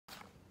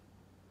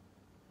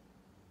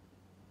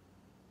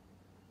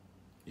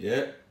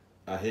Yeah,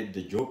 I hit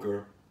the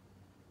Joker.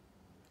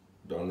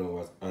 Don't know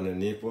what's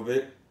underneath of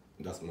it.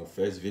 That's my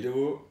first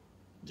video.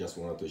 Just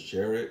wanted to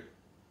share it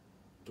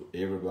to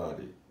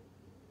everybody.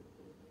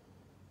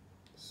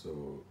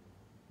 So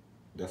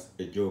that's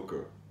a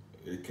Joker.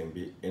 It can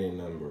be any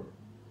number.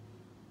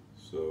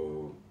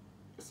 So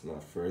it's my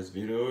first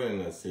video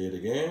and I say it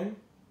again.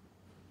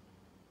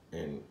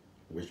 And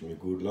wish me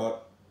good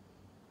luck.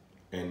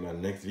 And my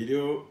next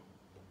video,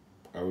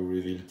 I will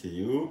reveal to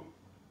you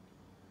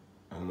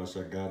how much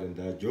I got in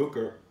that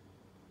Joker.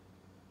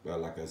 But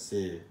like I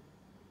said,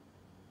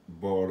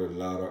 bought a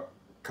lot of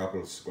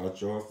couple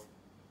scratch off,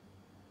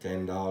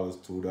 $10,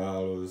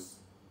 $2,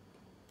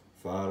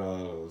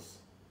 $5.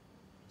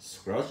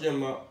 Scratch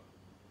them up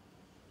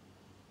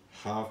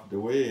half the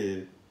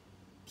way,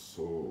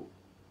 so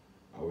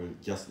I will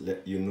just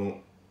let you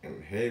know.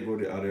 And here go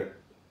the other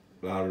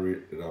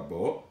lottery that I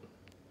bought.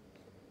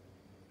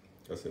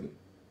 That's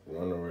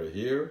one right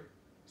here.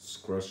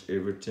 Scratch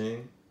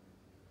everything,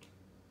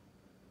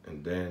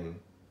 and then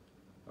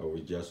I will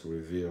just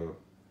reveal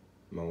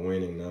my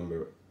winning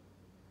number.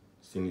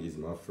 Since it's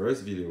my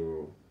first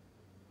video,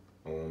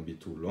 I won't be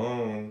too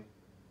long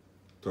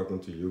talking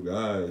to you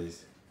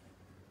guys.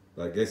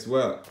 But guess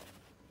what?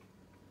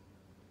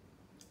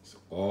 So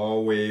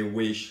always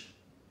wish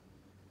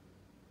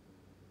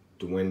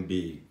to win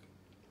big.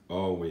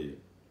 Always.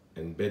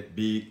 And bet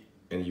big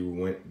and you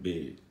win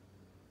big.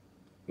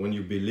 When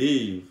you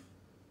believe,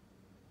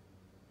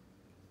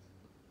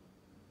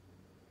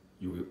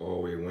 you will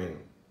always win.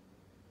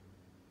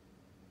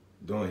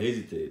 Don't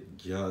hesitate.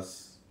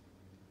 Just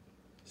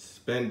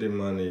spend the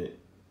money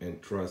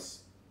and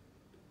trust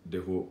the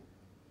hope.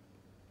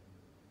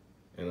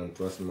 And I'm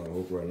trusting my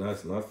hope right now.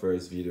 It's my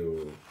first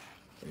video.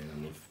 And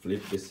I'm gonna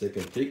flip the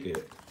second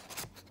ticket.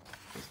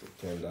 It's a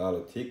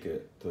 $10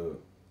 ticket too.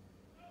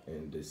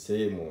 And the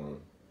same one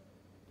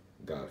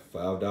got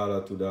 $5,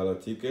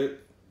 $2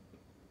 ticket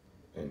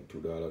and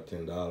 $2,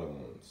 $10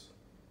 ones.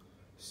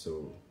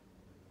 So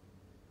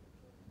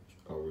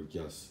I will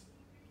just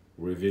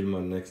reveal my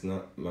next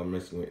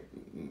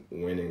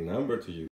winning number to you.